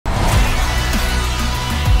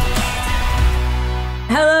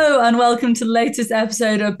and welcome to the latest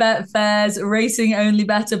episode of Betfair's Racing Only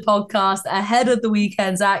Bettor podcast ahead of the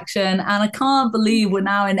weekend's action. And I can't believe we're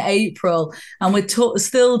now in April and we're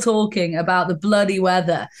still talking about the bloody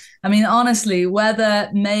weather. I mean, honestly, weather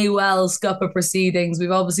may well scupper proceedings.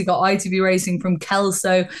 We've obviously got ITV Racing from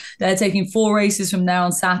Kelso. They're taking 4 races from now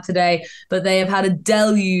on Saturday, but they have had a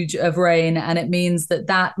deluge of rain, and it means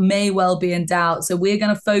that may well be in doubt. So we're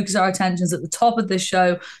going to focus our attentions at the top of this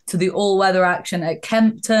show to the all-weather action at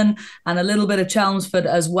Kempton and a little bit of Chelmsford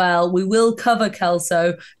as well. We will cover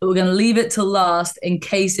Kelso, but we're going to leave it till last in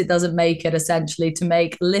case it doesn't make it, essentially, to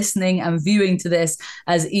make listening and viewing to this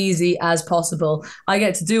as easy as possible. I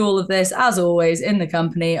get to do all of this, as always, in the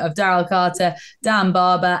company of Daryl Carter, Dan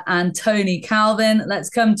Barber, and Tony Calvin. Let's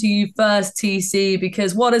come to you first, TC,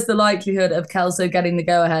 because what is the likelihood of Kelso getting the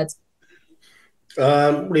go-ahead?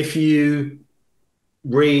 If you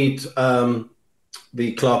read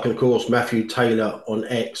the clerk of the course, Matthew Taylor, on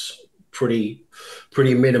X, pretty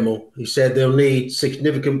minimal. He said they'll need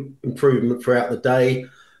significant improvement throughout the day,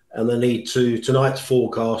 and they need tonight's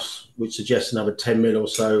forecast, which suggests another 10 mil or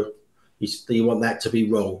so. You want that to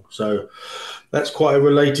be wrong. So that's quite a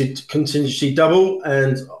related contingency double,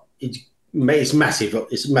 and it's massive.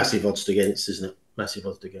 It's massive odds against, isn't it? Massive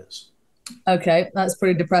odds against. Okay, that's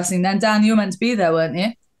pretty depressing then. Dan, you were meant to be there, weren't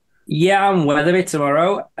you? Yeah, I'm Weatherby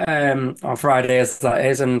tomorrow, on Friday as that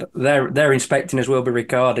is, and they're inspecting as we'll be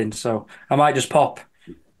recording. So I might just pop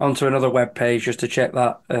onto another web page just to check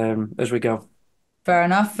that as we go. Fair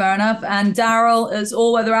enough. And Daryl, it's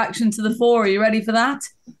all-weather action to the 4. Are you ready for that?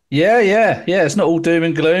 Yeah. It's not all doom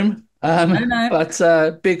and gloom. No.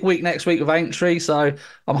 But big week next week with Aintree, so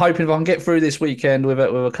I'm hoping if I can get through this weekend with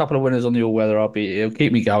a couple of winners on the all-weather, it'll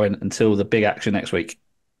keep me going until the big action next week.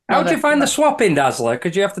 How do you find the swapping, Dazzler?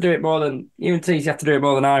 Because you have to do it more than you have to do it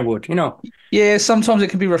more than I would, you know. Yeah, sometimes it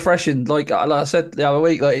can be refreshing. Like I said the other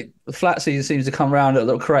week, like the flat season seems to come around at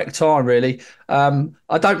the correct time. Really,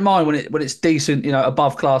 I don't mind when it's decent,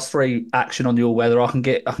 above class 3 action on the all weather. I can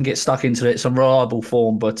get stuck into it. Some reliable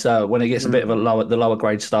form, but when it gets a bit of the lower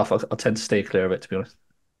grade stuff, I tend to steer clear of it. To be honest.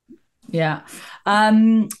 Yeah,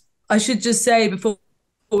 I should just say before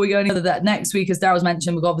we go any further that next week, as Daryl's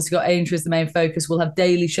mentioned, we've obviously got Aintree as the main focus. We'll have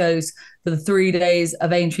daily shows for the 3 days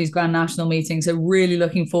of Aintree's Grand National meeting. So really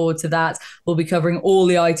looking forward to that. We'll be covering all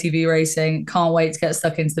the ITV racing. Can't wait to get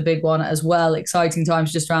stuck into the big one as well. Exciting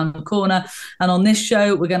times just around the corner. And on this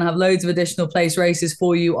show, we're going to have loads of additional place races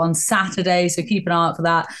for you on Saturday. So keep an eye out for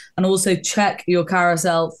that. And also check your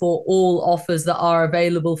carousel for all offers that are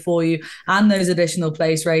available for you and those additional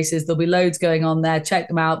place races. There'll be loads going on there. Check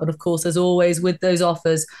them out. But of course, as always, with those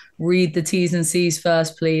offers, read the T's and C's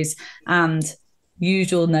first, please. And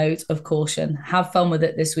usual note of caution. Have fun with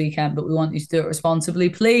it this weekend, but we want you to do it responsibly,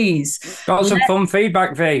 please. Got some fun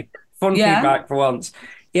feedback, V. Feedback for once.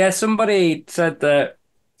 Yeah, somebody said that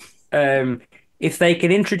if they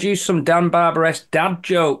can introduce some Dan Barber-esque dad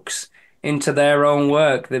jokes into their own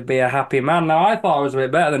work, they'd be a happy man. Now, I thought I was a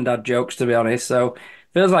bit better than dad jokes, to be honest, so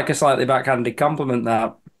feels like a slightly backhanded compliment,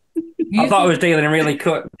 that. I thought I was dealing in really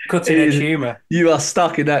cutting-edge humour. You are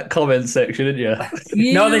stuck in that comment section, aren't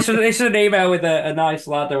you? No, this was an email with a nice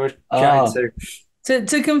lad I was chatting to.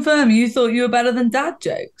 To confirm, you thought you were better than dad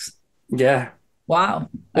jokes? Yeah. Wow.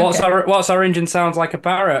 Okay. What's our engine sounds like a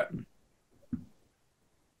parrot?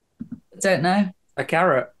 Don't know. A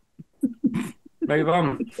carrot. Move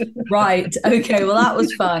on. Right. Okay. Well, that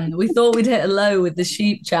was fun. We thought we'd hit a low with the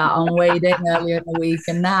sheep chat on Wade In earlier in the week,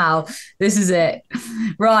 and now this is it.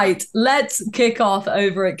 Right. Let's kick off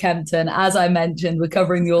over at Kempton. As I mentioned, we're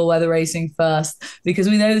covering the all-weather racing first because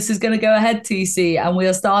we know this is going to go ahead, TC, and we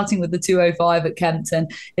are starting with the 205 at Kempton.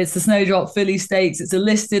 It's the Snowdrop Filly Stakes. It's a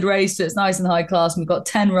listed race, so it's nice and high class. And we've got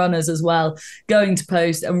 10 runners as well going to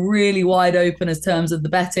post, and really wide open as terms of the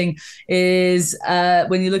betting is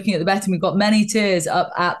when you're looking at the betting, we've got many tiers up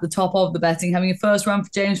at the top of the betting. Having a first run for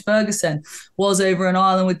James Ferguson was over in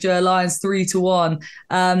Ireland with Joe Lyons 3-1.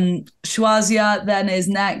 Schwazia then is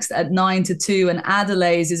next at 9-2, and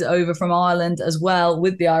Adelaide's is over from Ireland as well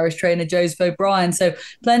with the Irish trainer Joseph O'Brien. So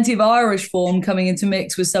plenty of Irish form coming into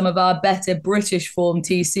mix with some of our better British form.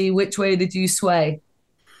 TC, which way did you sway?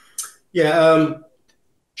 Yeah,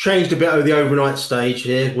 changed a bit over the overnight stage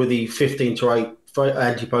here with the 15-8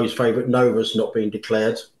 anti-pose favourite Nova's not being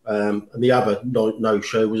declared. And the other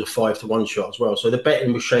no-show was a 5-1 shot as well. So the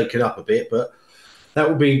betting was shaken up a bit, but that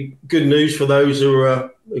would be good news for those who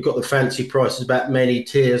got the fancy prices about many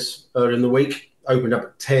tiers early in the week. Opened up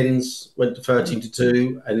at 10s, went to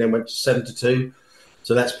 13-2, and then went to 7-2.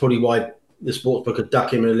 So that's probably why the sportsbook are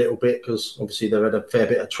ducking a little bit, because obviously they've had a fair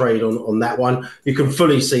bit of trade on that one. You can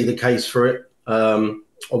fully see the case for it.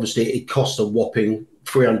 Obviously, it cost a whopping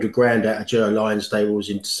 300 grand out of Joe Lyons stables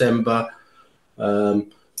in December.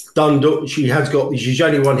 Dundalk, she's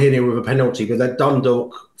only one here with a penalty, but that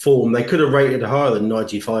Dundalk form, they could have rated higher than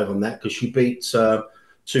 95 on that because she beat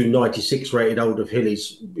two 96 rated Old of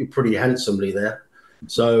Hillies pretty handsomely there.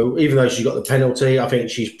 So even though she got the penalty, I think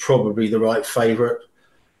she's probably the right favourite.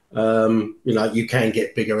 You can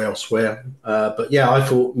get bigger elsewhere. But yeah, I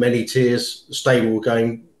thought Many Tears stable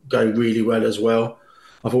going really well as well.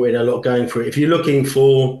 I thought we had a lot going for it. If you're looking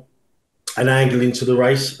for an angle into the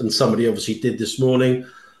race, and somebody obviously did this morning,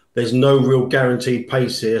 there's no real guaranteed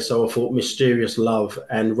pace here. So I thought Mysterious Love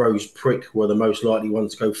and Rose Prick were the most likely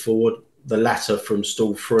ones to go forward. The latter from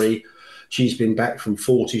stall 3. She's been back from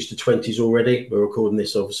 40s to 20s already. We're recording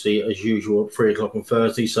this, obviously, as usual, at 3 o'clock on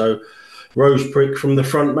Thursday. So Rose Prick from the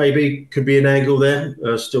front maybe could be an angle there,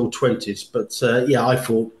 still 20s. But I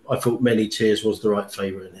thought Many Tears was the right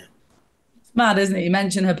favourite in there. It's mad, isn't it? You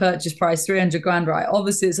mentioned her purchase price, 300 grand, right?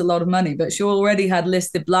 Obviously, it's a lot of money, but she already had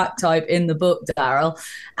listed black type in the book, Daryl.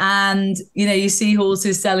 And, you see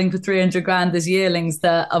horses selling for 300 grand as yearlings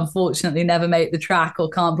that unfortunately never make the track or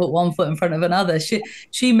can't put one foot in front of another.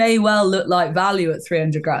 She may well look like value at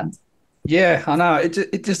 300 grand. Yeah, I know.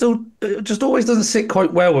 It just always doesn't sit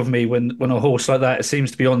quite well with me when a horse like that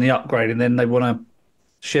seems to be on the upgrade and then they want to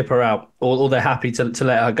ship her out or they're happy to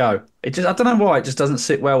let her go. I don't know why, it just doesn't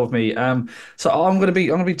sit well with me. So I'm gonna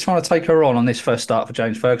be trying to take her on this first start for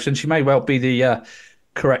James Ferguson. She may well be the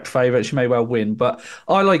correct favourite. She may well win, but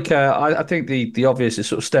I think the obvious is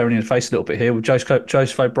sort of staring in the face a little bit here with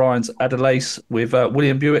Joseph O'Brien's Adelaide with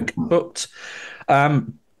William Buick booked.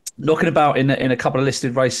 Knocking about in a couple of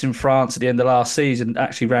listed races in France at the end of last season,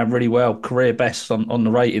 actually ran really well, career best on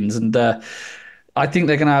the ratings, and I think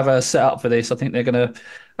they're going to have a set up for this. I think they're going to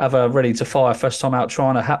have a ready to fire first time out,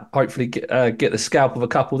 trying to hopefully get the scalp of a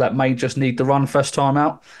couple that may just need the run first time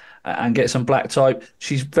out and get some black type.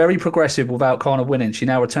 She's very progressive without kind of winning. She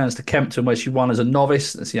now returns to Kempton where she won as a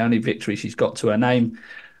novice. That's the only victory she's got to her name.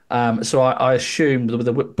 So I assume with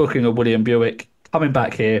the booking of William Buick coming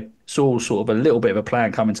back here, it's all sort of a little bit of a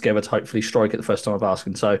plan coming together to hopefully strike it the first time of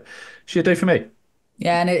asking. So she'll do for me.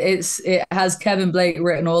 Yeah, and it has Kevin Blake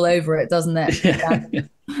written all over it, doesn't it? Yeah.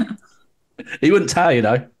 He wouldn't tell you,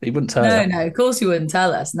 though. He wouldn't tell you. No, of course he wouldn't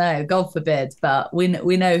tell us. No, God forbid. But we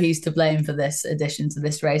know he's to blame for this addition to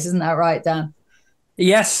this race. Isn't that right, Dan?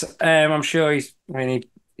 Yes, I'm sure he's.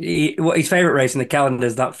 His favourite race in the calendar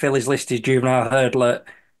is that Phillies listed juvenile hurdle at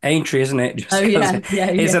Aintree, isn't it? Just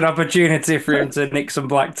it's an opportunity for him to nick some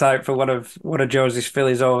black type for one of Josie's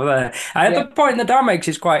fillies over there. The point that Dan makes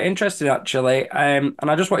is quite interesting, actually. And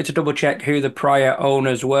I just wanted to double check who the prior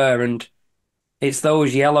owners were, and it's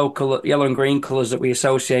those yellow and green colours that we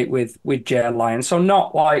associate with J Lion. So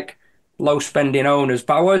not like low spending owners,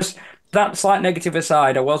 but that slight negative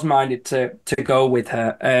aside, I was minded to go with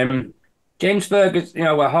her. James Ferguson,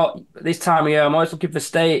 we're hot this time of year. I'm always looking for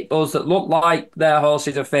stables that look like their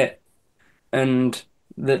horses are fit and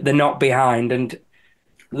that they're not behind. And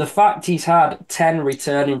the fact he's had 10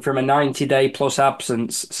 returning from a 90-day plus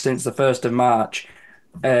absence since the 1st of March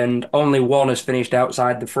and only one has finished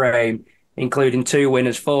outside the frame, including 2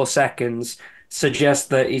 winners, 4 seconds, suggests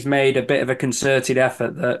that he's made a bit of a concerted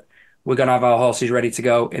effort that we're going to have our horses ready to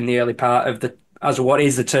go in the early part of what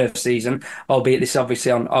is the turf season, albeit this is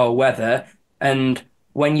obviously on all weather. And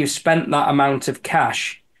when you've spent that amount of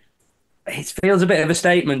cash, it feels a bit of a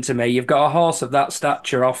statement to me. You've got a horse of that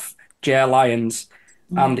stature off J Lions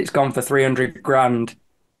and it's gone for 300 grand.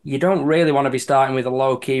 You don't really want to be starting with a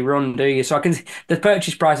low-key run, do you? So the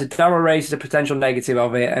purchase price of Darryl raises a potential negative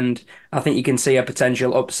of it, and I think you can see a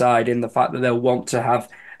potential upside in the fact that they'll want to have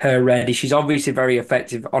her ready. She's obviously very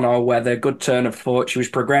effective on all weather, good turn of foot. She was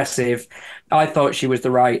progressive. I thought she was the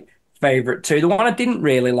right favourite too. The one I didn't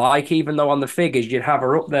really like, even though on the figures you'd have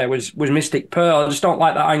her up there, was Mystic Pearl. I just don't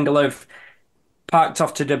like that angle of parked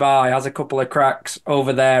off to Dubai, has a couple of cracks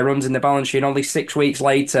over there, runs in the balance sheet, and only 6 weeks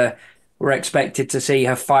later we're expected to see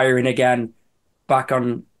her firing again back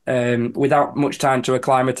on without much time to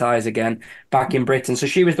acclimatise again back in Britain. So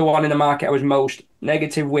she was the one in the market I was most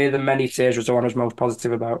negative with, and Many Tears was the one I was most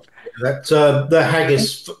positive about. The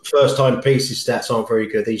Haggis first-time pieces stats aren't very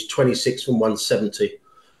good. He's 26 from 170,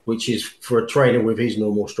 which is, for a trainer with his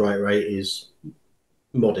normal strike rate, is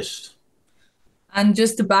modest. And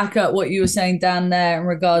just to back up what you were saying, Dan, there in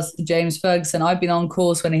regards to James Ferguson, I've been on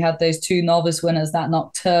course when he had those 2 novice winners, that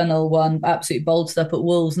nocturnal one absolutely bolted up at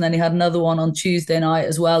Wolves, and then he had another one on Tuesday night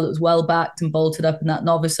as well. It was well backed and bolted up in that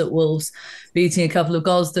novice at Wolves, beating a couple of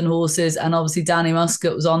Gosden horses, and obviously Danny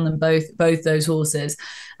Muscat was on them both those horses.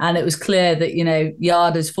 And it was clear that,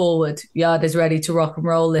 Yard is forward, Yard is ready to rock and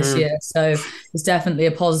roll this year. So it's definitely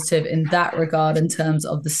a positive in that regard in terms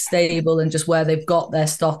of the stable and just where they've got their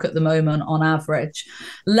stock at the moment on average.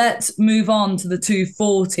 Let's move on to the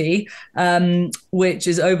 240, which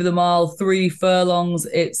is over the mile, 3 furlongs.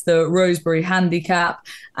 It's the Rosebery handicap.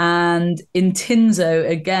 And in Tinzo,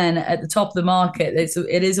 again, at the top of the market,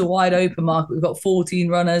 it is a wide open market. We've got 14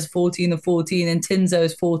 runners, 14 of 14, and Tinzo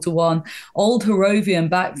is 4-1. Old Harrovian,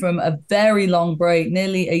 back from a very long break,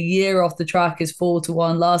 nearly a year off the track, is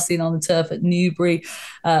 4-1. Last seen on the turf at Newbury.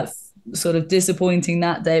 Sort of disappointing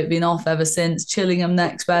that day. It's been off ever since. Chillingham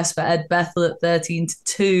next best for Ed Bethel at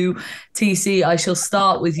 13-2. TC, I shall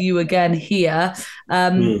start with you again here.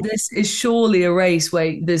 This is surely a race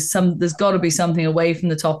where there's got to be something away from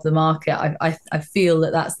the top of the market. I feel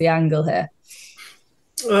that's the angle here.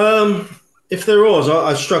 If there was,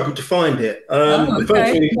 I struggled to find it.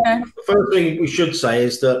 The first thing we should say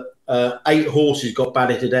is that 8 horses got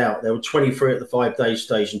balloted out. There were 23 at the 5-day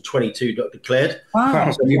stage and 22 got declared.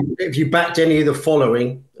 Wow. So if you backed any of the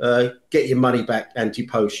following, get your money back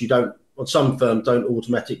anti-post. You don't, on some firms, don't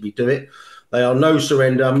automatically do it. They are No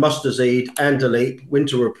Surrender, Mustazid, Andaleep,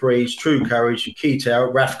 Winter Reprise, True Courage, Key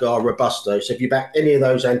Tower, Rafgar, Robusto. So if you back any of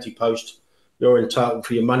those anti-post, you're entitled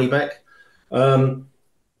for your money back.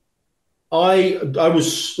 I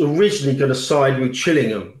was originally going to side with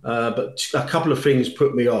Chillingham, but a couple of things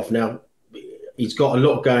put me off. Now, he's got a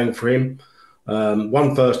lot going for him.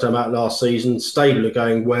 Won first time out last season. Stable are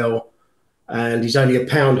going well. And he's only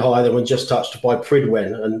 £1 higher than when just touched by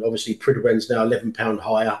Pridwen. And obviously Pridwen's now £11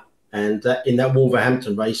 higher. And in that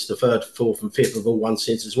Wolverhampton race, the 3rd, 4th and 5th have all won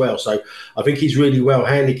since as well. So I think he's really well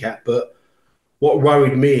handicapped. But what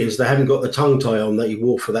worried me is they haven't got the tongue tie on that he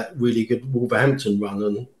wore for that really good Wolverhampton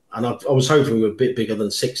run. And I was hoping we were a bit bigger than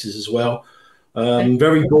 6s as well.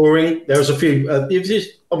 Very boring. There was a few.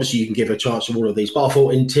 Obviously, you can give a chance to all of these, but I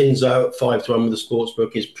thought Intinzo at 5-1 with the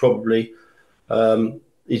sportsbook is probably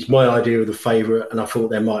is my idea of the favourite, and I thought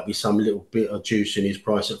there might be some little bit of juice in his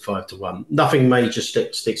price at 5-1. Nothing major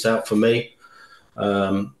sticks out for me.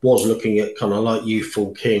 Was looking at kind of like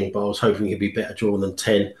Youthful King, but I was hoping he'd be better drawn than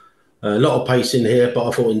 10. A lot of pace in here, but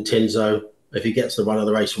I thought Intinzo, if he gets the run of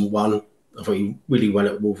the race from 1. I thought he really went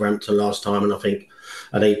at Wolverhampton last time, and I think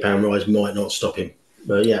an £8 rise might not stop him.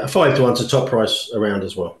 But yeah, a 5-1's a top price around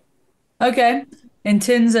as well. Okay.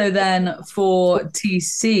 Intinzo then for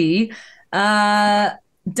TC.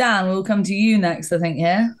 Dan, we'll come to you next, I think,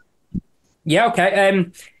 here. Yeah, okay.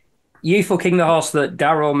 Youthful King, the horse that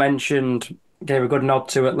Darryl mentioned, gave a good nod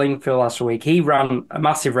to at Lingfield last week. He ran a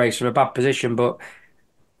massive race from a bad position, but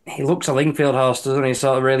he looks a Lingfield horse, doesn't he?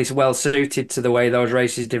 Sort of really well suited to the way those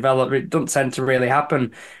races develop. It doesn't tend to really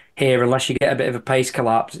happen here unless you get a bit of a pace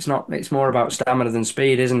collapse. It's more about stamina than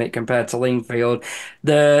speed, isn't it, compared to Lingfield?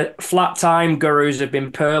 The flat time gurus have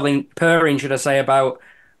been purring, should I say, about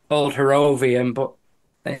Old Harrovian, but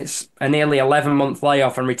it's a nearly 11-month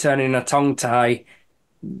layoff and returning a tongue tie.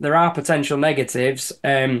 There are potential negatives.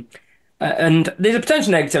 And there's a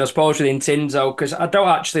potential negative, I suppose, with Intinzo, because I don't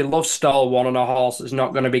actually love stall 1 on a horse that's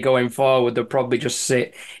not going to be going forward. They'll probably just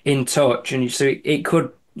sit in touch, and so it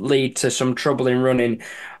could lead to some trouble in running.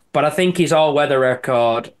 But I think his all-weather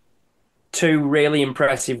record, 2 really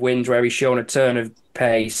impressive wins where he's shown a turn of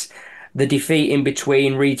pace. The defeat in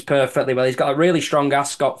between reads perfectly well. He's got a really strong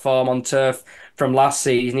Ascot form on turf from last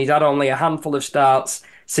season. He's had only a handful of starts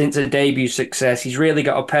since a debut success. He's really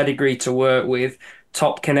got a pedigree to work with.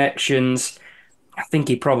 Top connections. I think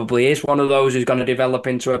he probably is one of those who's going to develop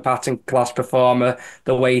into a pattern class performer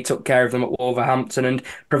the way he took care of them at Wolverhampton. And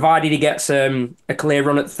provided he gets a clear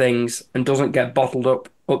run at things and doesn't get bottled up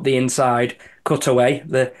the inside, cutaway,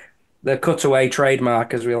 the cutaway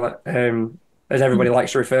trademark, as everybody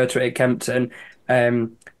likes to refer to it at Kempton,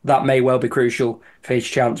 that may well be crucial for his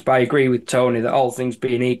chance. But I agree with Tony that all things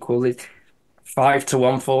being equal, 5-1,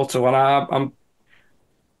 4-1.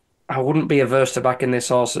 I wouldn't be averse to backing this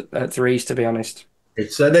horse at 3s, to be honest.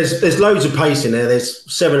 It's there's loads of pace in there. There's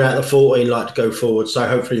 7 out of the 14 like to go forward, so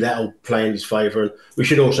hopefully that'll play in his favour. And we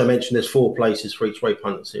should also mention there's 4 places for each way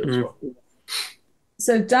punters here as well.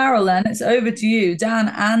 So Darryl, then it's over to you, Dan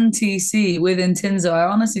and TC with Intinzo. I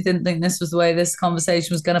honestly didn't think this was the way this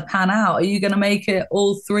conversation was going to pan out. Are you going to make it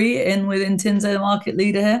all 3 in with Intinzo, the market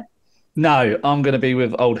leader here? No, I'm going to be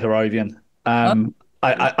with Old Harrovian.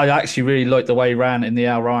 I actually really liked the way he ran in the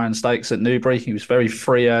Al Ryan Stakes at Newbury. He was very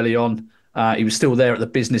free early on. He was still there at the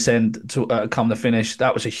business end to come the finish.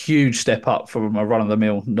 That was a huge step up from a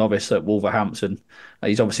run-of-the-mill novice at Wolverhampton.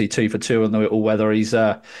 He's obviously 2 for 2 on the all-weather. He's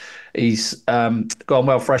gone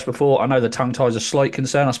well fresh before. I know the tongue tie is a slight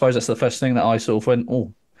concern. I suppose that's the first thing that I sort of went,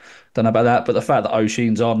 oh, Don't know about that, but the fact that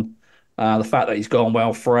Oisin's on, the fact that he's gone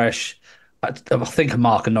well fresh, I think a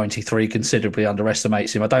mark of 93 considerably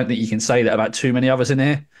underestimates him. I don't think you can say that about too many others in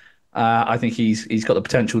here. I think he's got the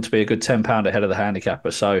potential to be a good £10 ahead of the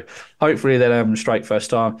handicapper. So hopefully they'll have him straight first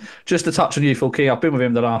time. Just to touch on Youthful King, I've been with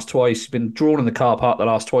him the last twice. He's been drawn in the car park the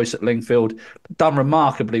last twice at Lingfield. Done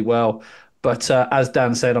remarkably well. But as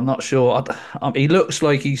Dan said, I'm not sure. He looks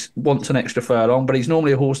like he wants an extra furlong, but he's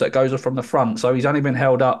normally a horse that goes off from the front. So he's only been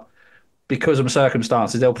held up because of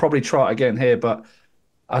circumstances. They'll probably try it again here, but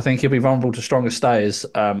I think he'll be vulnerable to stronger stayers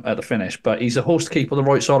at the finish. But he's a horse to keep on the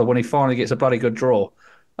right side of when he finally gets a bloody good draw,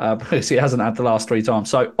 because he hasn't had the last 3 times.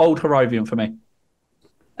 So Old Harrovian for me.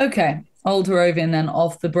 Okay. Old Harrovian then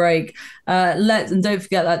off the break. And don't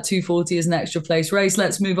forget that 240 is an extra place race.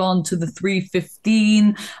 Let's move on to the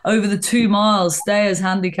 3:15 over the 2 miles. Stayers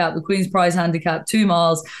handicap, the Queen's Prize handicap, 2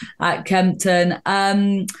 miles at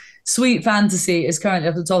Kempton. Sweet Fantasy is currently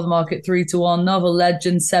up at the top of the market, 3-1. Novel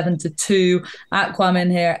Legend 7-2. Aquam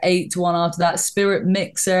in here 8-1. After that, Spirit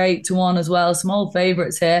Mixer 8-1 as well. Some old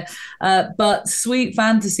favourites here, but Sweet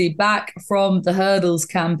Fantasy back from the hurdles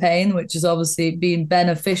campaign, which has obviously been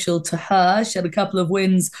beneficial to her. She had a couple of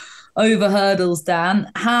wins over hurdles.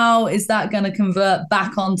 Dan, how is that going to convert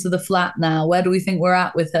back onto the flat now? Where do we think we're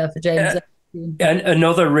at with her for James? And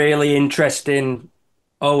another really interesting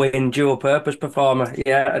Owen dual purpose performer,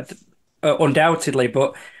 undoubtedly.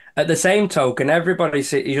 But at the same token,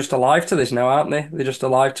 everybody's just alive to this now, aren't they? They're just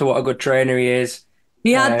alive to what a good trainer he is.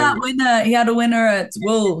 He had that winner. He had a winner at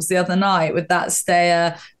Wolves the other night with that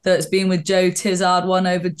stayer that's been with Joe Tizard, won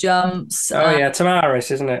over jumps.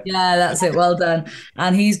 Tamaris, isn't it? Yeah, that's it. Well done.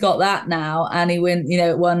 And he's got that now, and he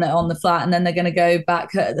won on the flat, and then they're going to go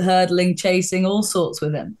back hurdling, chasing, all sorts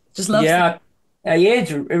with him. Just loves it. He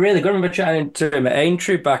is really good. I remember chatting to him at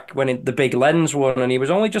Aintree back when the big Lens won, and he was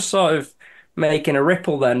only just sort of making a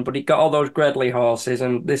ripple then, but he got all those Gredley horses,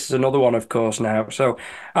 and this is another one, of course, now. So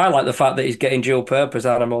I like the fact that he's getting dual purpose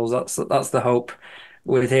animals. That's the hope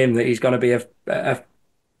with him, that he's going to be a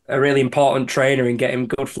really important trainer in getting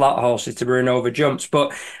good flat horses to run over jumps.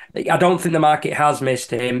 But I don't think the market has missed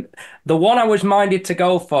him. The one I was minded to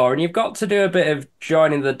go for, and you've got to do a bit of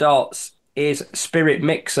joining the dots, is Spirit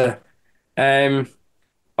Mixer.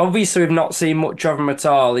 Obviously, we've not seen much of him at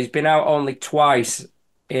all. He's been out only twice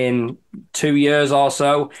in 2 years or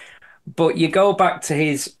so. But you go back to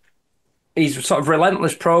his sort of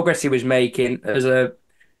relentless progress he was making as a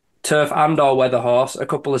turf and all-weather horse a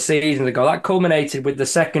couple of seasons ago. That culminated with the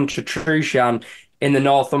second to Trushan in the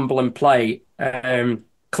Northumberland Plate.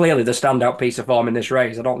 Clearly the standout piece of form in this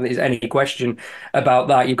race. I don't think there's any question about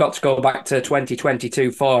that. You've got to go back to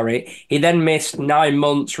 2022 for it. He then missed 9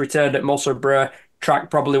 months, returned at Musselburgh. Track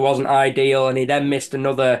probably wasn't ideal, and he then missed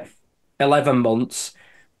another 11 months.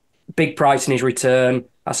 Big price in his return.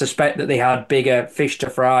 I suspect that they had bigger fish to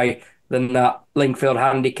fry than that Lingfield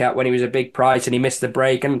handicap when he was a big price and he missed the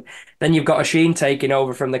break. And then you've got a Sheen taking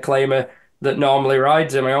over from the claimer that normally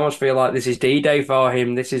rides him. I almost feel like this is D-Day for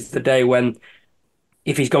him. This is the day when,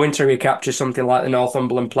 if he's going to recapture something like the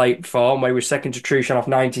Northumberland Plate form, where he was second to Trushan off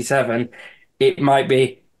 97, it might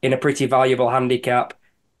be in a pretty valuable handicap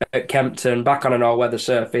at Kempton, back on an all-weather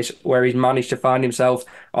surface, where he's managed to find himself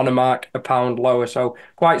on a mark a pound lower. So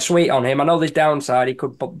quite sweet on him. I know there's downside, he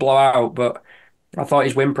could blow out, but I thought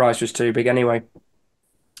his win price was too big anyway.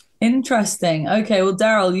 Interesting. Okay, well,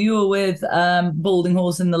 Daryl, you were with Balding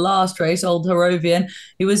Horse in the last race, Old Harrovian.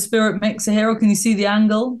 He was Spirit Mixer here. Can you see the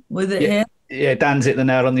angle with it here? Yeah, Dan's hit the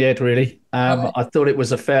nail on the head, really. I thought it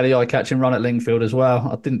was a fairly eye-catching run at Lingfield as well.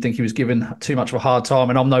 I didn't think he was given too much of a hard time,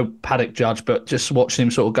 and I'm no paddock judge, but just watching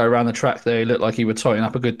him sort of go around the track there, he looked like he would tighten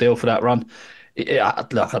up a good deal for that run.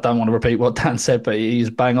 Look, I don't want to repeat what Dan said, but he's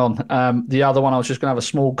bang on. The other one I was just going to have a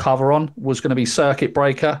small cover on was going to be Circuit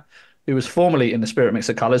Breaker, who was formerly in the Spirit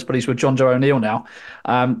Mixer colours, but he's with John Joe O'Neill now.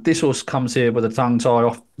 This horse comes here with a tongue tie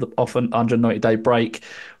off an 190-day break.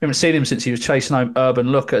 We haven't seen him since he was chasing home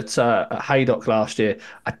Urban Look at Haydock last year.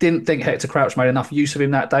 I didn't think Hector Crouch made enough use of him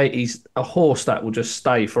that day. He's a horse that will just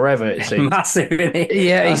stay forever, it seems. Massive, isn't he?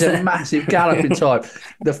 Yeah, he's a massive galloping type.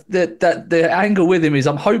 The angle with him is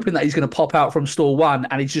I'm hoping that he's going to pop out from stall 1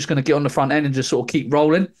 and he's just going to get on the front end and just sort of keep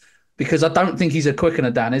rolling, because I don't think he's a quickener,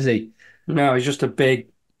 Dan, is he? No, he's just a big...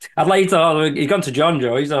 I'd like to. He's gone to John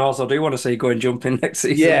Joe. He's a horse I do want to see going jumping next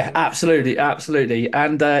season. Yeah, absolutely.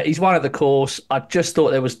 And he's won at the course. I just thought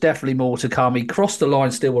there was definitely more to come. He crossed the line,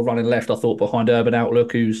 still were running left, I thought, behind Urban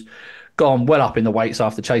Outlook, who's gone well up in the weights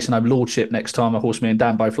after chasing home Lordship next time, a horse me and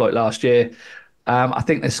Dan both liked last year. I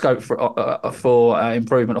think there's scope for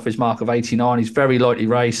improvement off his mark of 89. He's very lightly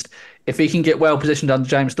raced. If he can get well positioned under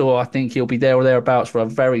James Dorr, I think he'll be there or thereabouts for a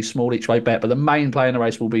very small each way bet. But the main play in the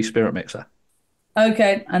race will be Spirit Mixer.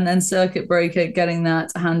 Okay, and then Circuit Breaker getting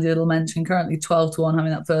that handy little mention, currently 12-1,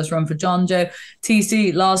 having that first run for John Joe.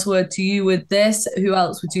 TC, last word to you with this. Who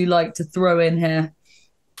else would you like to throw in here?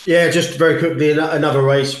 Yeah, just very quickly, another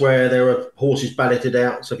race where there are horses balloted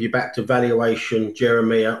out. So if you're back to Valuation,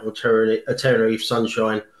 Jeremiah, or Tenerife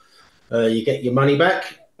Sunshine, you get your money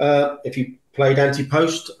back. If you played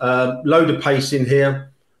anti-post, load of pace in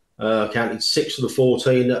here. Counted 6 of the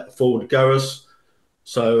 14 forward goers.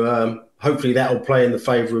 So hopefully that will play in the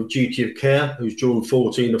favour of Duty of Care, who's drawn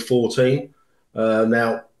 14 of 14.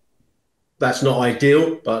 Now, that's not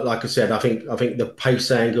ideal, but like I said, I think the pace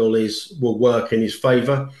angle will work in his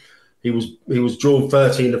favour. He was drawn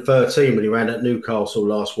 13 to 13 when he ran at Newcastle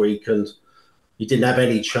last week, and he didn't have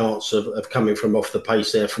any chance of coming from off the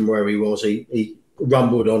pace there from where he was. He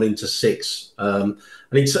rumbled on into 6, and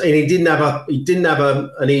he didn't have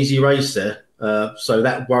an easy race there. So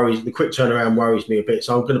that worries. The quick turnaround worries me a bit.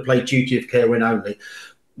 So I'm going to play Duty of Care win only.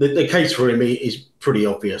 The case for him is pretty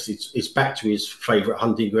obvious. It's back to his favourite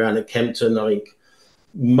hunting ground at Kempton. I think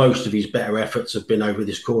most of his better efforts have been over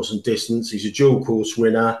this course and distance. He's a dual course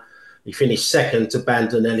winner. He finished second to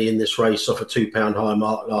Bandinelli in this race off a £2 high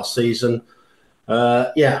mark last season.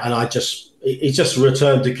 And he just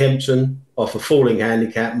returned to Kempton off a falling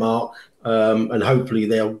handicap mark. And hopefully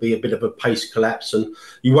there'll be a bit of a pace collapse, and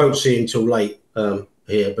you won't see him till late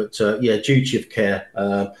here. But Duty of Care.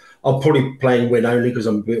 I'm probably playing win only because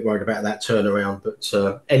I'm a bit worried about that turnaround.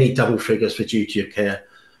 But any double figures for Duty of Care,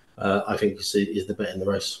 I think is the bet in the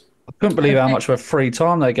race. I couldn't believe how much of a free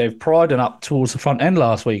time they gave Pride and up towards the front end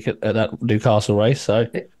last week at that Newcastle race. So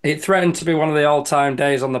it threatened to be one of the all-time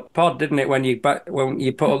days on the pod, didn't it? When you put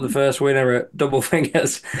up the first winner at double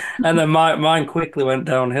figures, and then mine quickly went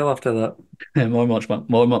downhill after that. Yeah, mine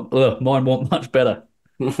went much better.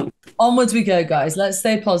 Onwards we go, guys. Let's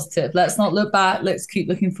stay positive. Let's not look back. Let's keep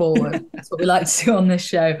looking forward. That's what we like to do on this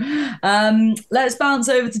show. Let's bounce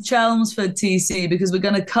over to Chelmsford, TC, because we're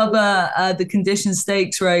going to cover the Condition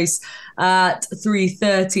Stakes race at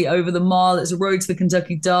 3:30 over the mile. It's a road to the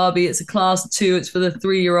Kentucky Derby. It's a Class 2. It's for the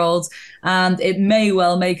 3-year-olds, and it may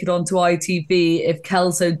well make it onto ITV if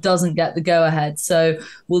Kelso doesn't get the go-ahead. So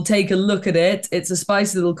we'll take a look at it. It's a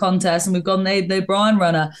spicy little contest, and we've got an Aidan O'Brien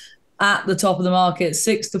runner at the top of the market,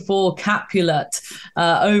 6-4 Capulet,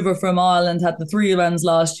 over from Ireland, had the 3 runs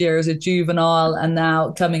last year as a juvenile, and now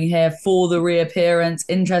coming here for the reappearance.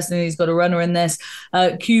 Interestingly, he's got a runner in this.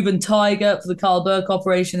 Cuban Tiger for the Carl Burke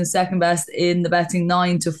operation is second best in the betting,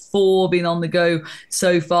 9-4, been on the go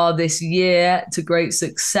so far this year to great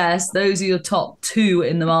success. Those are your top 2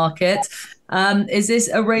 in the market. Is this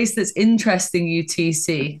a race that's interesting you,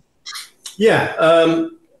 TC? Yeah,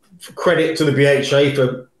 credit to the BHA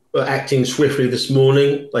for acting swiftly this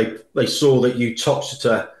morning. They saw that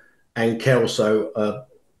Uttoxeter and Kelso are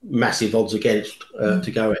massive odds against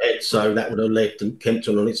to go ahead, so that would have left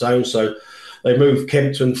Kempton on its own. So they moved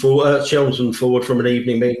Chelmsford forward from an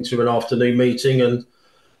evening meeting to an afternoon meeting, and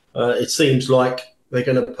it seems like they're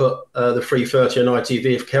going to put the 3:30 on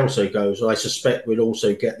ITV if Kelso goes. I suspect we'll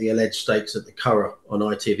also get the alleged stakes at the Curragh on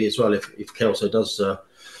ITV as well if Kelso does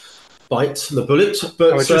bite the bullet.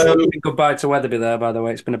 But goodbye to Weatherby there, by the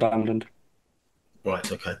way. It's been abandoned.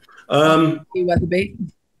 Right, okay. Weatherby.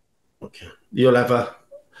 Okay.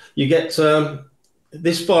 You get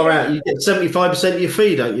this far out, you get 75% of your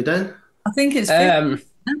fee, don't you, Dan? I think it's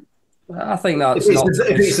I think that's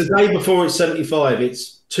if it's the day before it's 75,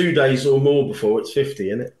 it's 2 days or more before it's 50,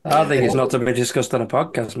 isn't it? I think it's not to be discussed on a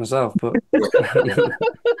podcast myself, but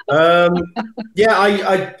I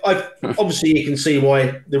obviously you can see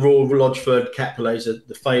why the Royal Lodgeford Capulet is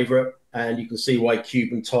the favourite, and you can see why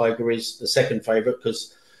Cuban Tiger is the second favourite,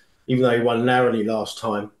 because even though he won narrowly last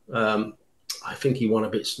time, I think he won a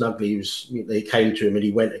bit snugly. They came to him and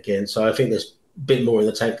he went again, so I think there's a bit more in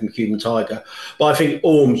the tank than Cuban Tiger. But I think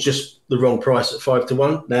Orm's just the wrong price at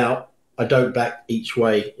 5-1. Now, I don't back each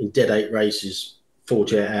way in dead 8 races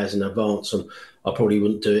 48 hours in advance, and I probably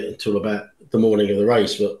wouldn't do it until about the morning of the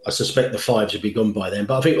race, but I suspect the 5s would be gone by then.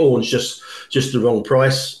 But I think Orm's just the wrong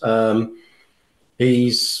price. He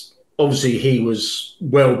was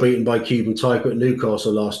well beaten by Cuban Tiger at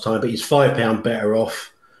Newcastle last time, but he's £5 better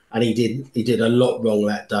off, and he did a lot wrong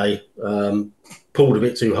that day. Pulled a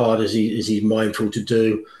bit too hard as he's mindful to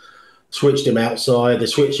do. Switched him outside, they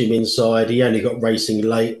switched him inside. He only got racing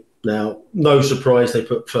late. Now, no surprise they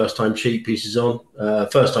put first-time cheap pieces on.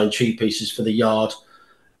 First-time cheap pieces for the yard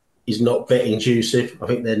is not bet inducive. I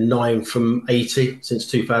think they're 9 from 80 since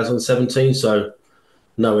 2017, so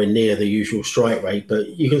nowhere near the usual strike rate. But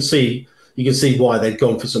you can see why they've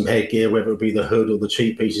gone for some headgear, whether it be the hood or the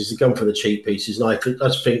cheap pieces. They've gone for the cheap pieces, and I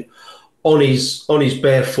just think on his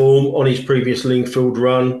bare form, on his previous Lingfield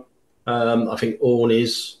run, I think Orn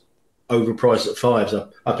is overpriced at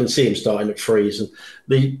 5s. I can see him starting at 3s, and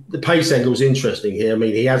the pace angle is interesting here. I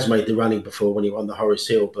mean, he has made the running before when he won the Horace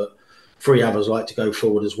Hill, but 3 others like to go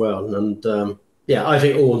forward as well. And I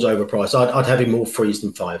think Orn's overpriced. I'd have him more 3s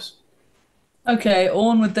than 5s. Okay,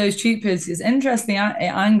 Orn with those cheap picks is interesting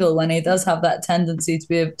angle when he does have that tendency to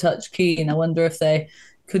be a touch keen. I wonder if they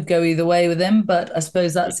could go either way with him, but I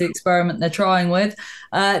suppose that's the experiment they're trying with.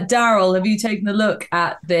 Daryl, have you taken a look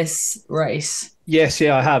at this race? Yes,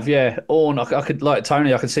 I have. Yeah, Orn. I could, like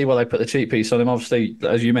Tony, I could see why they put the cheap piece on him. Obviously,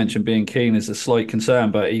 as you mentioned, being keen is a slight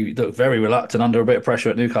concern, but he looked very reluctant under a bit of pressure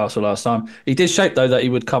at Newcastle last time. He did shape though that he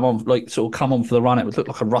would come on, come on for the run. It would look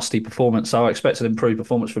like a rusty performance, so I expect an improved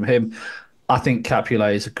performance from him. I think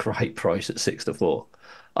Capulet is a great price at 6-4.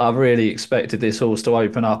 I really expected this horse to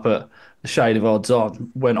open up at a shade of odds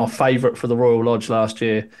on. Went off favourite for the Royal Lodge last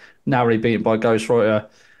year, narrowly beaten by Ghostwriter,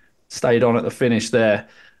 stayed on at the finish there.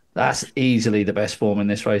 That's easily the best form in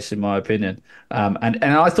this race, in my opinion. And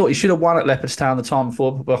I thought he should have won at Leopardstown the time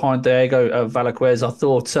before, behind Diego Valaquez. I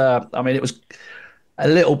thought, it was a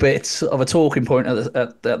little bit of a talking point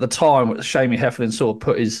at the time. Shamey Heffernan sort of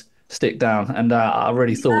put his stick down, and I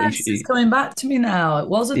really thought it's coming back to me now. It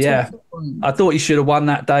was a talking point. I thought he should have won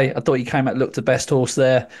that day. I thought he came out, looked the best horse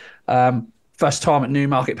there. First time at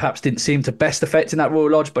Newmarket, perhaps didn't seem to best effect in that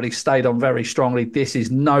Royal Lodge, but he stayed on very strongly. This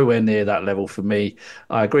is nowhere near that level for me.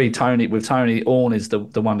 I agree, with Tony. Orn is the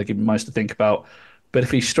one to give me most to think about. But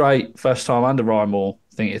if he's straight, first time under Ryan Moore,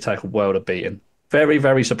 I think it'd take a world of beating. Very,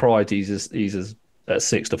 very surprised he's at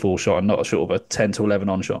 6-4 shot and not a sort of a 10-11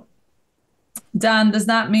 on shot. Dan, does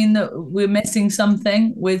that mean that we're missing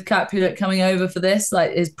something with Capulet coming over for this?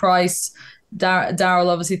 Like his price, Daryl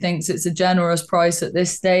obviously thinks it's a generous price at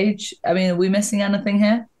this stage. I mean, are we missing anything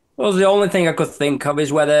here? Well, the only thing I could think of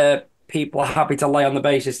is whether people are happy to lay on the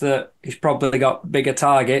basis that he's probably got bigger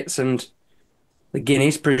targets, and the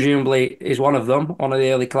Guineas presumably is one of them, one of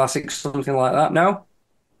the early classics, something like that. No?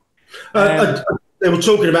 They were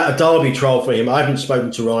talking about a Derby trial for him. I haven't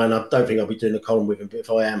spoken to Ryan. I don't think I'll be doing a column with him, but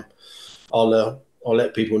if I am, I'll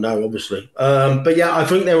let people know, obviously. But yeah, I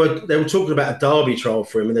think they were talking about a Derby trial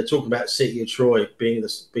for him, and they're talking about City of Troy being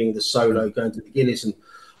the solo going to the Guineas, and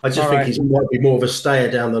I just think he might be more of a stayer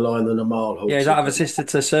down the line than a mile horse. Yeah, he's out of assisted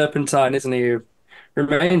to Serpentine, isn't he? Who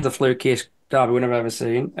remains the flukiest Derby winner I've ever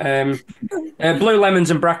seen. Blue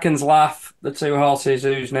Lemons and Bracken's Laugh, the two horses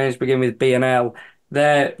whose names begin with B and L,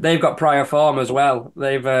 they've got prior form as well.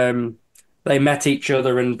 They met each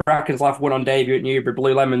other, and Bracken's Laugh won on debut at Newbury.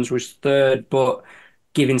 Blue Lemons was third, but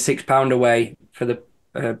giving £6 away for the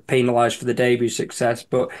penalised for the debut success.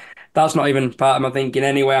 But that's not even part of my thinking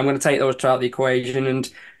anyway. I'm going to take those two out of the equation.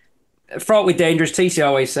 And fraught with dangerous, TC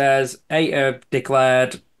always says, 8 are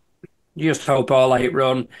declared, just hope all 8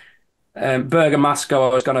 run. Berger Masco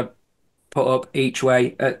I was going to put up each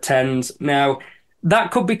way at 10s. Now,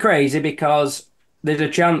 that could be crazy because there's a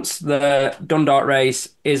chance the Dundalk race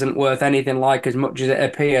isn't worth anything like as much as it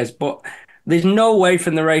appears, but there's no way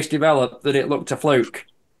from the race developed that it looked a fluke.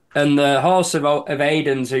 And the horse of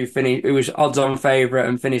Aiden's, who was odds-on favourite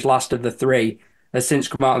and finished last of the 3, has since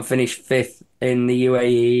come out and finished 5th in the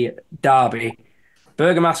UAE Derby.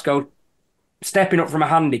 Bergamasco, stepping up from a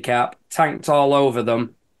handicap, tanked all over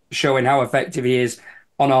them, showing how effective he is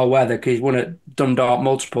on all weather because he's won at Dundalk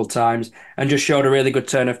multiple times and just showed a really good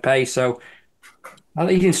turn of pace. So I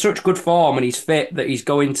think he's in such good form and he's fit that he's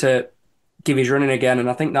going to give his running again, and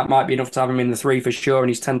I think that might be enough to have him in the 3 for sure, and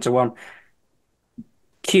he's 10-1.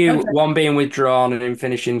 One being withdrawn and him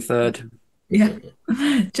finishing 3rd. Yeah,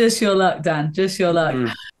 just your luck, Dan, just your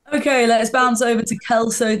luck. Okay, let's bounce over to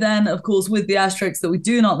Kelso then, of course, with the asterisks that we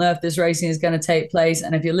do not know if this racing is going to take place.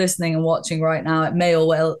 And if you're listening and watching right now, it may or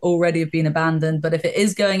well already have been abandoned. But if it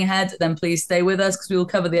is going ahead, then please stay with us because we will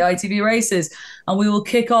cover the ITV races. And we will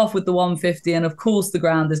kick off with the 150. And of course, the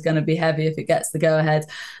ground is going to be heavy if it gets the go-ahead.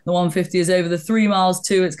 The 150 is over the 3 miles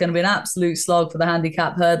too. It's going to be an absolute slog for the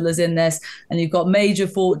handicap hurdlers in this. And you've got Major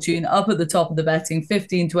Fortune up at the top of the betting,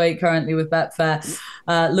 15-8 currently with Betfair,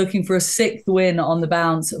 looking for a 6th win on the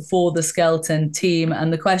bounce for the Skelton team.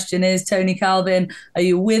 And the question is, Tony Calvin, are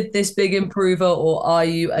you with this big improver or are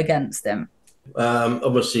you against him?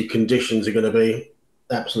 Obviously, conditions are going to be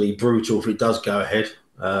absolutely brutal if it does go ahead.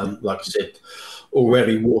 Like I said,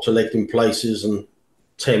 already water-legged in places and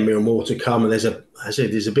 10 mil more to come, and there's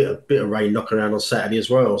a bit of rain knocking around on Saturday as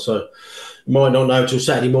well. So you might not know till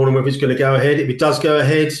Saturday morning whether it's going to go ahead. If it does go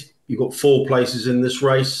ahead, you've got 4 places in this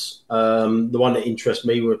race. The one that interests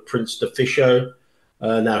me was Prince Deficio.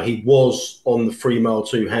 Now, he was on the 3 mile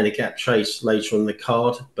 2 handicap chase later on the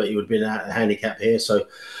card, but he would have been out of handicap here. So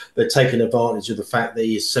they're taking advantage of the fact that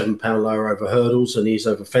he's £7 lower over hurdles and he's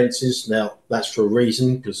over fences. Now, that's for a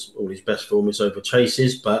reason, because all his best form is over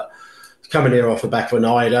chases, but coming here off the back of an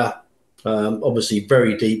Ida, obviously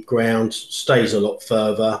very deep ground, stays a lot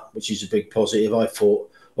further, which is a big positive. I thought,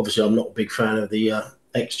 obviously, I'm not a big fan of the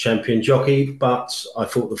ex-champion jockey, but I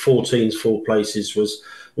thought the 14's 4 places was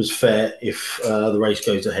fair if the race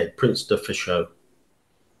goes ahead. Prince Deficio.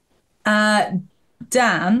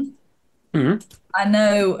 Dan, I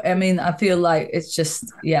know, I mean, I feel like it's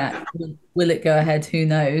just, will it go ahead? Who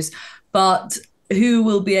knows? But who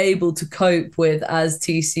will be able to cope with, as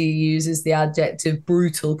TC uses the adjective,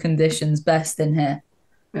 brutal conditions best in here?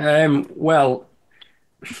 Well,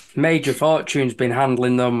 Major Fortune's been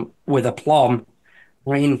handling them with aplomb.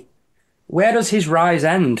 I mean, where does his rise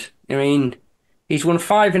end? I mean, he's won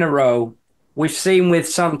 5 in a row. We've seen with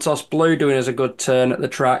Santos Blue doing us a good turn at the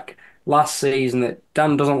track last season that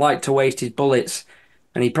Dan doesn't like to waste his bullets,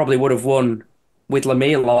 and he probably would have won with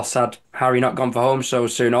Lemire loss had Harry not gone for home so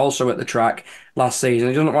soon, also at the track last season.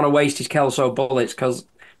 He doesn't want to waste his Kelso bullets because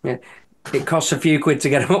it costs a few quid to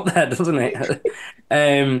get him up there, doesn't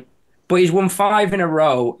it? But he's won 5 in a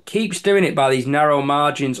row, keeps doing it by these narrow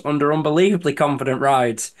margins under unbelievably confident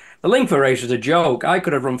rides. The Lingford race was a joke. I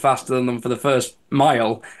could have run faster than them for the first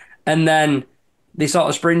mile. And then they sort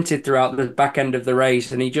of sprinted throughout the back end of the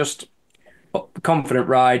race, and he just, confident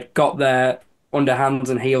ride, got there under hands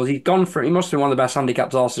and heels. He must have been one of the best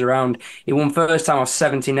handicapped horses around. He won first time off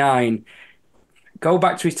 79. Go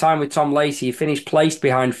back to his time with Tom Lacey. He finished placed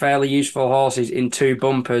behind fairly useful horses in 2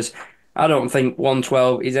 bumpers. I don't think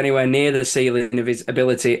 112 is anywhere near the ceiling of his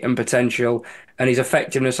ability and potential, and his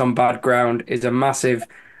effectiveness on bad ground is a massive,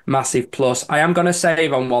 massive plus. I am going to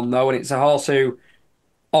save on one, though, and it's a horse who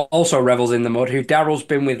also revels in the mud, who Darrell's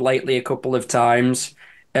been with lately a couple of times,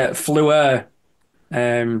 Fleur,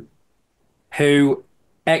 who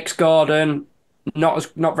ex-Gordon,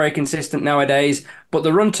 not very consistent nowadays, but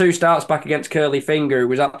the run 2 starts back against Curly Finger, who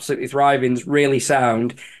was absolutely thriving, really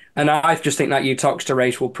sound. And I just think that Uttoxeter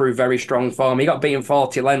race will prove very strong for him. He got beaten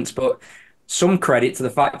 40 lengths, but some credit to the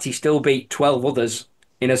fact he still beat 12 others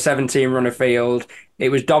in a 17-runner field. It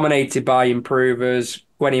was dominated by improvers.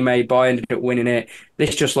 Gwenny May Boy ended up winning it.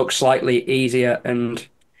 This just looks slightly easier. And,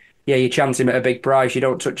 you chance him at a big price. You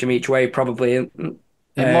don't touch him each way, probably. It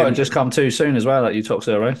might have just come too soon as well, that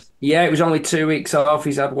Uttoxeter race. Yeah, it was only 2 weeks off.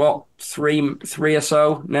 He's had, three or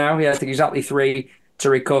so now? Yeah, I think exactly 3 to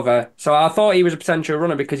recover. So I thought he was a potential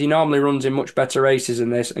runner because he normally runs in much better races than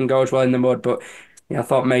this and goes well in the mud. But I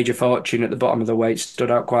thought Major Fortune at the bottom of the weight stood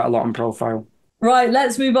out quite a lot in profile. Right,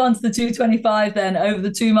 let's move on to the 225 then. Over the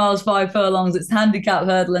 2 miles, 5 furlongs, it's handicap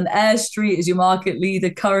hurdle, and Ayr Street is your market leader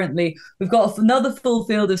currently. We've got another full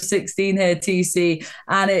field of 16 here, TC,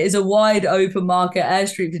 and it is a wide open market. Ayr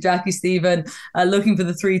Street for Jackie Stephen, looking for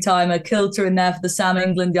the 3-timer. Kilter in there for the Sam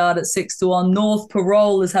England yard at 6-1. North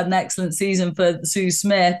Parole has had an excellent season for Sue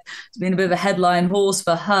Smith. It's been a bit of a headline horse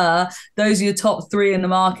for her. Those are your top 3 in the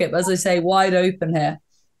market, but as I say, wide open here.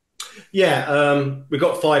 Yeah, we've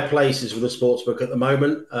got 5 places with the sportsbook at the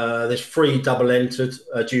moment. There's 3 double entered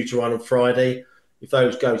due to run on Friday. If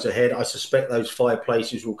those goes ahead, I suspect those 5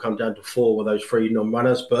 places will come down to 4 with those 3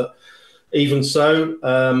 non-runners. But even so,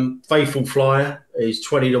 Faithful Flyer is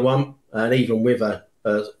 20-1, and even with a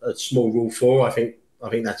small rule 4, I think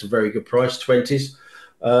that's a very good price, 20s.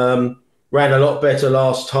 Ran a lot better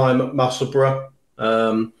last time at Musselburgh.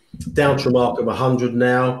 Down to a mark of 100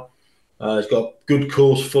 now. He's got good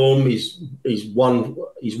course form. He's won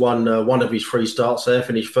one of his 3 starts there,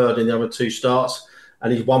 finished 3rd in the other 2 starts,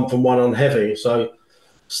 and he's 1 from 1 on heavy. So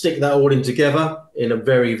stick that all in together in a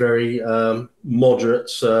very, very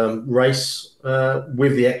moderate race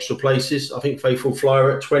with the extra places. I think Faithful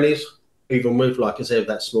Flyer at 20s, even with, like I said,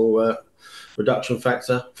 that small reduction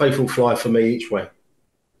factor. Faithful Flyer for me each way.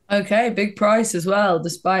 Okay, big price as well,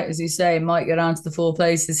 despite, as you say, might go down to the 4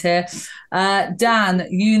 places here. Dan,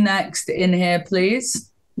 you next in here,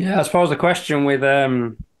 please. Yeah, I suppose the question with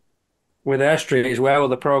Ayr Street is where will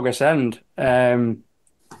the progress end? But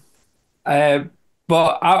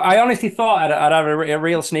I honestly thought I'd have a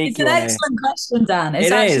real sneaky one. It's an excellent question, Dan.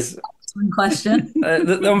 It is. An excellent question.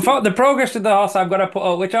 The progress of the horse I've got to put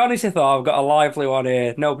up, which I honestly thought I've got a lively one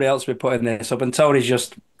here. Nobody else will be putting this up, and Tony's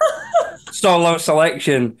just solo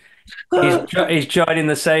selection. He's joining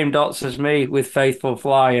the same dots as me with Faithful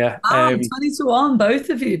Flyer. 20-1, both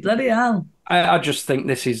of you. Bloody hell. I just think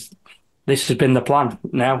this has been the plan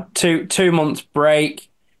now. 2 months break.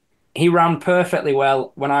 He ran perfectly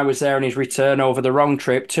well when I was there on his return over the wrong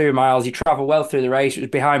trip, 2 miles. He travelled well through the race. It was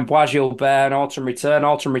behind Bois Gilbert, Autumn Return.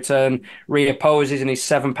 Autumn Return reopposes and he's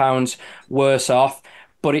 £7 worse off.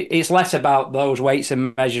 But it's less about those weights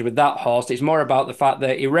and measures with that horse. It's more about the fact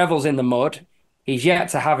that he revels in the mud. He's yet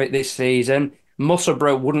to have it this season.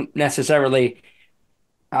 Musselburgh wouldn't necessarily.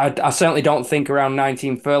 I certainly don't think around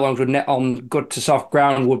 19 furlongs on good to soft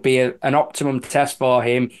ground would be an optimum test for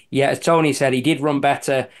him. Yet, as Tony said, he did run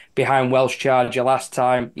better behind Welsh Charger last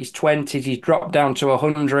time. He's 20s, he's dropped down to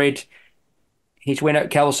 100. His win at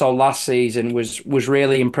Kelso last season was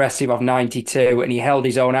really impressive of 92, and he held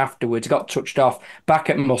his own afterwards. Got touched off back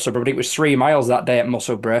at Musselburgh, but it was 3 miles that day at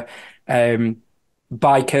Musselburgh.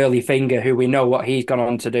 By Curly Finger, who we know what he's gone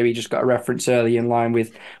on to do. He just got a reference early in line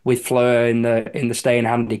with Fleur in the staying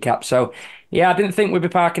handicap. So yeah, I didn't think we'd be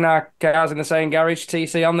parking our cars in the same garage,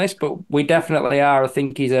 TC, on this, but we definitely are. I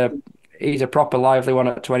think he's a proper lively one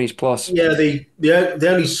at 20s plus. Yeah, the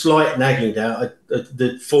only slight nagging doubt,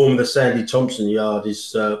 the form of the Sandy Thompson yard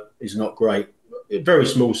is not great. Very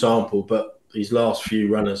small sample, but his last few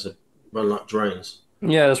runners have run like drains.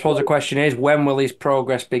 Yeah, I suppose the question is, when will his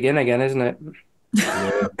progress begin again, isn't it?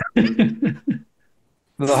 Yeah. The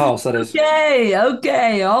horse, that is.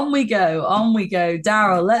 Okay, on we go.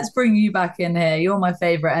 Daryl, let's bring you back in here. You're my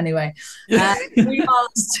favourite anyway. 3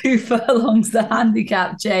 miles, 2 furlongs, the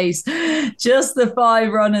handicap chase. Just the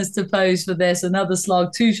 5 runners to pose for this. Another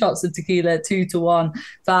slog, 2 shots of tequila, 2-1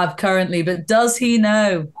 Fab currently. But does he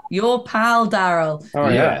know? Your pal, Daryl. Oh,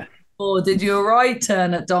 yeah. Did you a right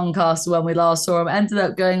turn at Doncaster when we last saw him, ended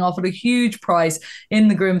up going off at a huge price in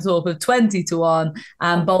the Grimthorpe of 20-1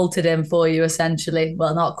 and bolted him for you essentially.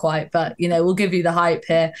 Well, not quite, but we'll give you the hype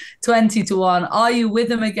here. 20-1. Are you with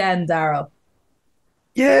him again, Daryl?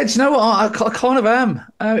 Yeah, do you know what? I kind of am.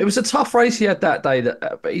 It was a tough race he had that day,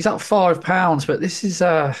 but he's up £5. But this is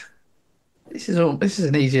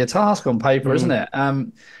an easier task on paper, isn't it?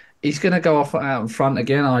 He's going to go off out in front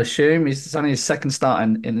again, I assume. It's only his second start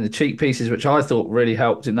in the cheek pieces, which I thought really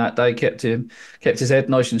helped him that day. Kept his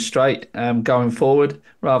head nice and straight, going forward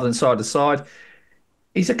rather than side to side.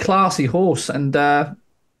 He's a classy horse, and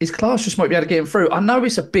his class just might be able to get him through. I know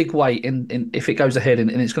it's a big weight in if it goes ahead,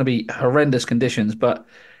 and it's going to be horrendous conditions, but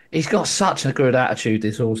he's got such a good attitude,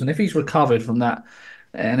 this horse. And if he's recovered from that,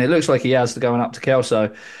 and it looks like he has going up to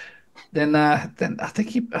Kelso, then I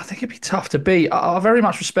think it'd be tough to beat. I very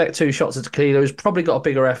much respect 2 shots of tequila. He's probably got a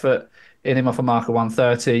bigger effort in him off a mark of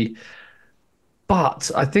 130.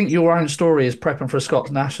 But I think Your Own Story is prepping for a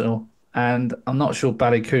Scots National, and I'm not sure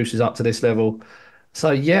Ballycoos is up to this level.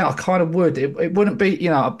 So yeah, I kind of would. It wouldn't be,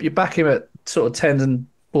 you back him at sort of 10s and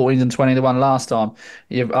 14s and 20-1 last time.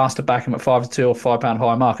 You've asked to back him at 5-2 or £5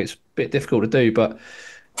 high mark. It's a bit difficult to do, but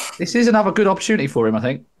this is another good opportunity for him, I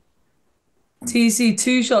think. TC,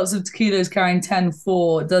 2 shots of tequila is carrying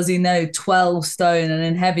 10-4. Does he know 12 stone and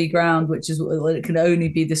in heavy ground, which is what it can only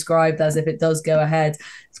be described as if it does go ahead?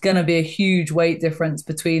 It's going to be a huge weight difference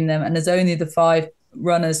between them, and there's only the 5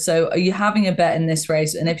 runners. So are you having a bet in this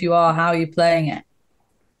race? And if you are, how are you playing it?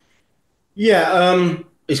 Yeah,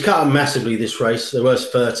 it's cut up massively, this race. There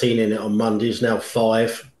was 13 in it on Monday. It's now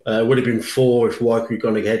 5. It would have been 4 if Warwick had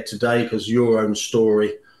gone ahead today, because Your Own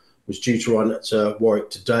Story was due to run at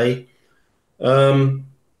Warwick today. I'd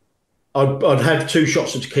have 2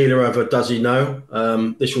 shots of tequila over Does He Know.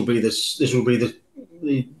 This will be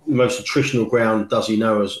the most attritional ground Does He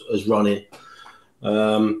Know as running.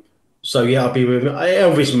 So yeah, I'd be with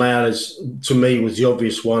Elvis Mail. To me, was the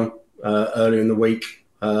obvious one earlier in the week.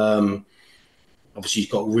 Obviously,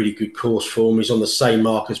 he's got really good course form. He's on the same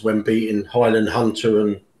mark as when beating Highland Hunter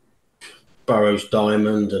and Burrows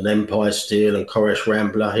Diamond and Empire Steel and Koresh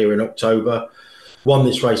Rambler here in October. Won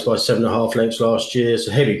this race by 7.5 lengths last year. It's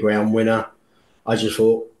a heavy ground winner. I just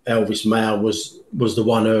thought Elvis Mail was the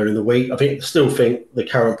one earlier in the week. Still think the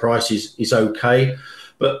current price is okay.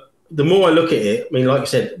 But the more I look at it, I mean, like I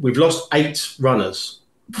said, we've lost 8 runners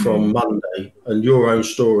from Monday, and Your Own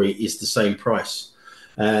Story is the same price.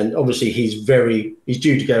 And obviously he's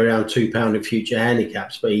due to go around £2 in future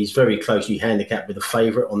handicaps, but he's very closely handicapped with a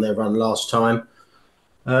favourite on their run last time.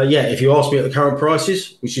 If you ask me at the current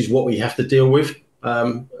prices, which is what we have to deal with,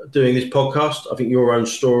 doing this podcast, I think Your Own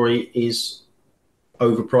Story is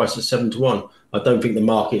overpriced at 7-1. I don't think the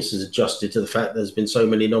markets has adjusted to the fact there's been so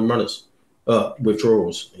many non-runners,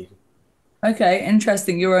 withdrawals. Okay,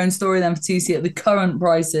 interesting. Your Own Story then for TC at the current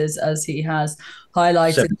prices, as he has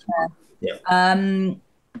highlighted there. Yeah.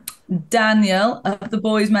 Daniel, have the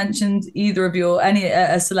boys mentioned either of your any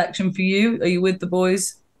a selection for you? Are you with the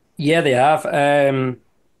boys? Yeah, they have.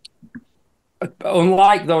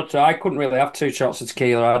 Unlike those, I couldn't really have two shots at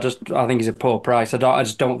tequila. I think he's a poor price. I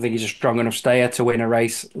just don't think he's a strong enough stayer to win a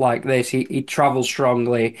race like this. He travels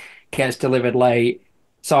strongly, gets delivered late.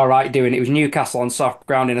 It's all right doing it. It was Newcastle on soft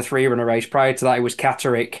ground in a three-runner race. Prior to that, it was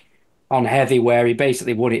Catterick on heavy, where he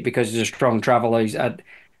basically won it because he's a strong traveller.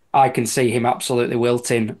 I can see him absolutely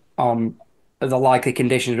wilting on the likely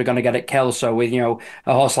conditions we're going to get at Kelso with, a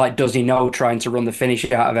horse like Does He Know trying to run the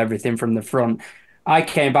finish out of everything from the front. I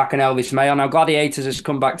came back on Elvis Mail. Now, Gladiators has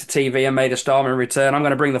come back to TV and made a storming return. I'm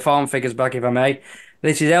going to bring the form figures back, if I may.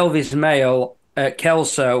 This is Elvis Mail at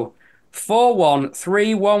Kelso. 4-1,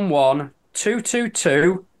 3-1-1,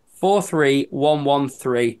 2-2-2, 4-3,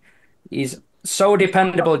 1-1-3. He's so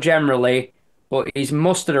dependable generally, but he's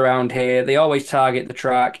mustard around here. They always target the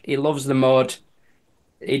track. He loves the mud.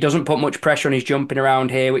 He doesn't put much pressure on his jumping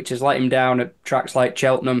around here, which has let him down at tracks like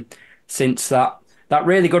Cheltenham since that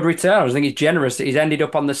really good return. I think he's generous that he's ended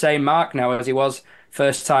up on the same mark now as he was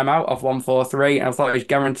first time out of 143. And I thought he was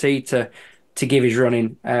guaranteed to give his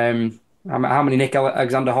running. How many Nick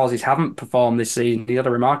Alexander horses haven't performed this season? He had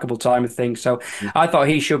a remarkable time, I think. So I thought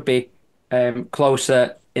he should be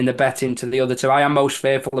closer in the betting to the other two. I am most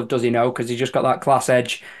fearful of Does He Know because he's just got that class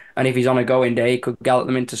edge. And if he's on a going day, he could gallop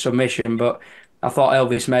them into submission. But I thought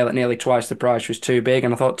Elvis Mail at nearly twice the price was too big.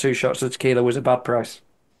 And I thought two shots of tequila was a bad price.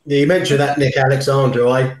 Yeah, you mentioned that Nick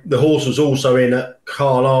Alexander. The horse was also in at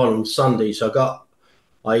Carlisle on Sunday, so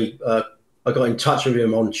I got in touch with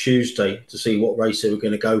him on Tuesday to see what race they were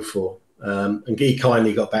going to go for, and he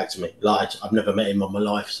kindly got back to me. Like, I've never met him in my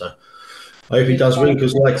life, so I hope he does win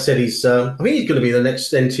because, like I said, I think he's going to be the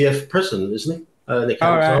next NTF president, isn't he? Nick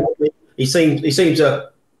Alexander. Right. He seems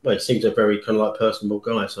a very kind of like personable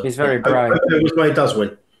guy. So he's very bright. He does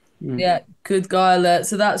win. Yeah, good guy alert.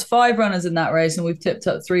 So that's 5 runners in that race, and we've tipped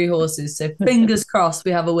up 3 horses. So fingers crossed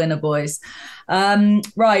we have a winner, boys.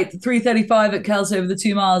 Right, 3:35 at Kelso over the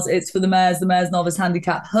 2 miles. It's for the Mares Novice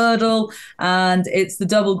Handicap Hurdle, and it's the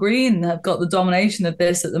double green have got the domination of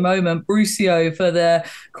this at the moment. Brucio for the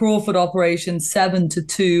Crawford operation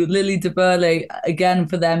 7-2. Lily de Burley again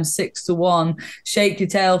for them 6-1. Shake Your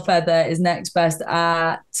Tail Feather is next best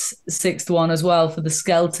at 6-1 as well for the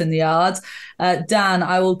Skelton Yards. Dan,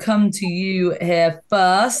 I will come to you here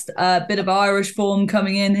first. A bit of Irish form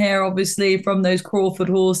coming in here, obviously, from those Crawford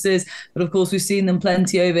horses. But, of course, we've seen them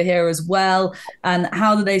plenty over here as well. And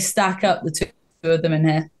how do they stack up, the two of them in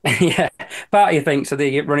here? Yeah, part of you thinks that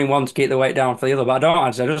they get running one to keep the weight down for the other. But I don't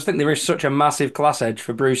actually. I just think there is such a massive class edge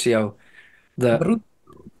for Brucio that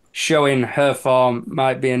showing her form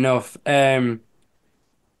might be enough.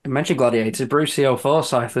 I mentioned Gladiators. Brucio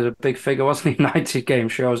Forsyth was a big figure, wasn't he? 90 game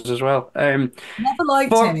shows as well. Never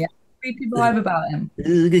liked him. Yeah. Creepy vibe about him.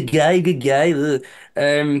 Good guy.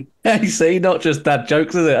 You see, not just dad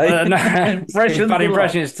jokes, is it? No, bad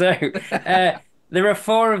impressions too. There are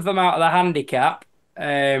 4 of them out of the handicap.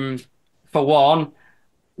 For one,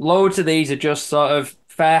 loads of these are just sort of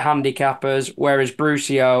fair handicappers, whereas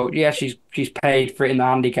Brucio, yeah, she's paid for it in the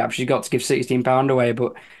handicap. She's got to give £16 away,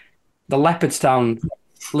 but the Leopardstown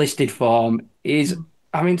listed form is,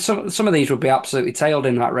 I mean, some of these would be absolutely tailed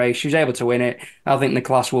in that race. She was able to win it. I think the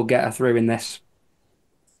class will get her through in this.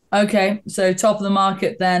 Okay, so top of the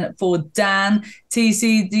market then for Dan.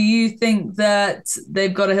 TC, do you think that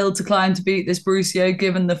they've got a hill to climb to beat this Brucio,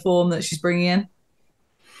 given the form that she's bringing in?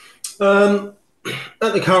 At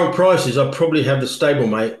the current prices, I'd probably have the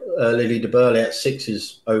stablemate Lily de Burley at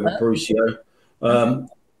 6s over Brucio.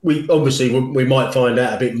 We might find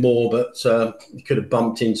out a bit more, but you could have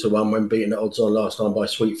bumped into one when beaten at odds on last time by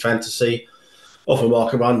Sweet Fantasy. Off a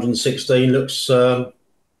mark of 116, looks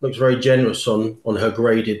very generous on her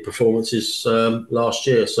graded performances last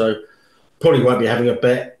year. So probably won't be having a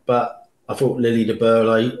bet, but I thought Lily de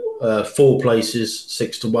Burley, 4 places,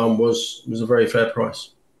 6-1 was a very fair price.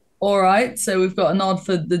 All right, so we've got a nod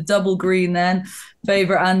for the double green then.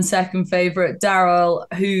 Favourite and second favourite. Daryl,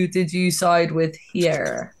 who did you side with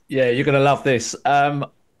here? Yeah, you're going to love this.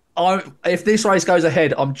 If this race goes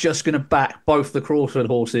ahead, I'm just going to back both the Crawford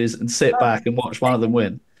horses and sit back and watch one of them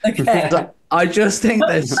win. Okay. I just think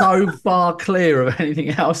they're so far clear of anything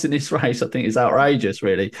else in this race. I think it's outrageous,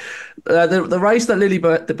 really. The race that Lily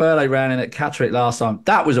de Burley ran in at Catterick last time,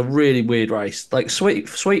 that was a really weird race. Like Sweet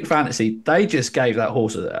Fantasy, they just gave that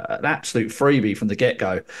horse an absolute freebie from the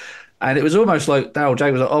get-go. And it was almost like Daryl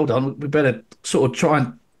J was like, hold on, we better sort of try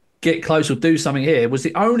and get close or do something here. Was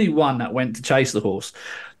the only one that went to chase the horse,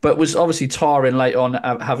 but was obviously tiring late on,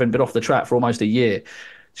 having been off the track for almost a year.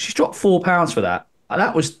 She's dropped £4 for that.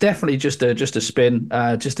 That was definitely just a spin,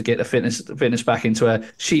 just to get the fitness back into her.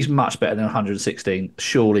 She's much better than 116,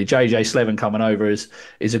 surely. JJ Slevin coming over is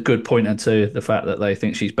a good pointer to the fact that they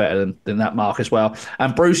think she's better than that mark as well.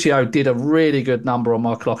 And Brucio did a really good number on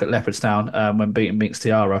my clock at Leopardstown when beating Minx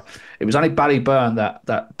Tiara. It was only Ballyburn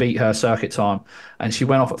that beat her circuit time, and she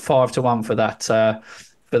went off at 5-1 for that.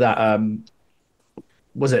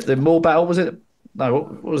 Was it the Moor Battle? Was it? No,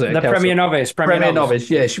 what was it? The Kelso? Premier Novice.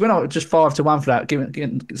 Yeah, she went out just 5-1 for that,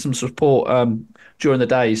 getting some support during the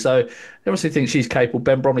day. So I obviously think she's capable.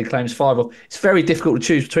 Ben Bromley claims 5. It's very difficult to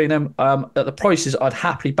choose between them. At the prices, I'd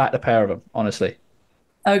happily back the pair of them, honestly.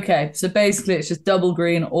 Okay, so basically it's just double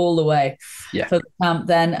green all the way for the camp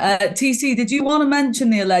then. TC, did you want to mention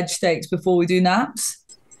the alleged stakes before we do naps?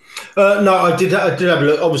 No, I did have a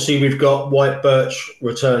look. Obviously, we've got White Birch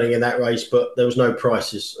returning in that race, but there was no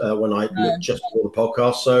prices when I looked just before the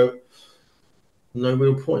podcast, so no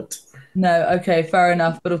real point. No, okay, fair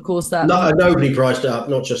enough. But of course, nobody priced it up,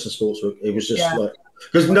 not just the sportsbook. It was just like,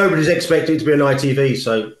 because nobody's expected it to be an ITV,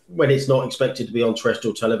 so when it's not expected to be on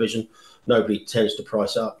terrestrial television, nobody tends to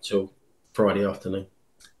price it up till Friday afternoon.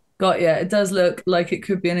 Got you. It does look like it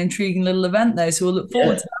could be an intriguing little event, though. So we'll look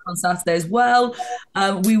forward to that on Saturday as well.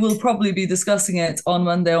 We will probably be discussing it on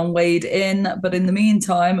Monday on Wade In. But in the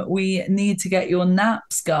meantime, we need to get your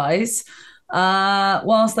naps, guys.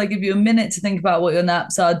 Whilst I give you a minute to think about what your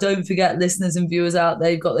naps are, don't forget, listeners and viewers out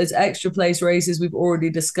there, you've got those extra place races we've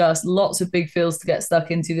already discussed. Lots of big fields to get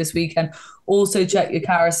stuck into this weekend. Also check your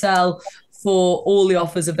carousel for all the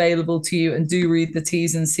offers available to you, and do read the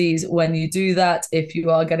T's and C's when you do that if you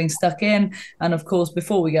are getting stuck in. And of course,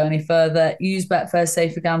 before we go any further, use Betfair's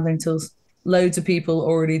safer gambling tools. Loads of people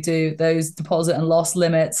already do those deposit and loss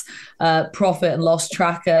limits, profit and loss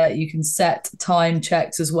tracker. You can set time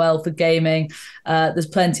checks as well for gaming. There's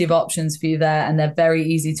plenty of options for you there, and they're very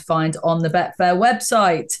easy to find on the Betfair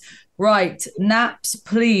website. Right, naps,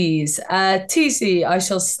 please. TC, I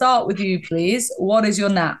shall start with you, please. What is your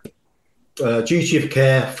nap? Duty of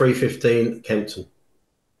Care, 3:15, Kempton.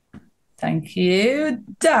 Thank you.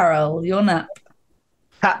 Daryl, your nap.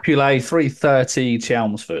 Capulet, 3:30,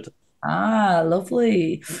 Chelmsford. Ah,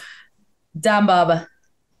 lovely. Dan Barber.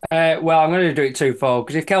 Well, I'm going to do it twofold,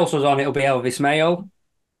 because if Kelso's on, it'll be Elvis Mayo.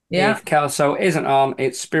 Yeah. If Kelso isn't on,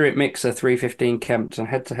 it's Spirit Mixer, 3:15, Kempton,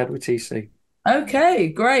 head-to-head with TC. Okay,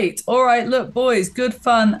 great. All right, look, boys, good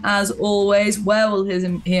fun as always. Where will his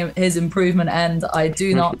improvement end? I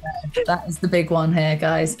do not know. That is the big one here,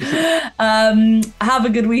 guys. Have a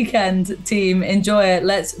good weekend, team. Enjoy it.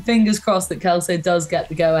 Let's fingers crossed that Kelso does get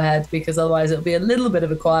the go-ahead, because otherwise it'll be a little bit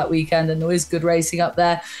of a quiet weekend, and there is good racing up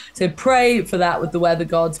there. So pray for that with the weather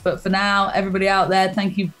gods. But for now, everybody out there,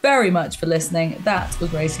 thank you very much for listening. That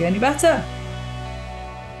was Racing Only Bettor.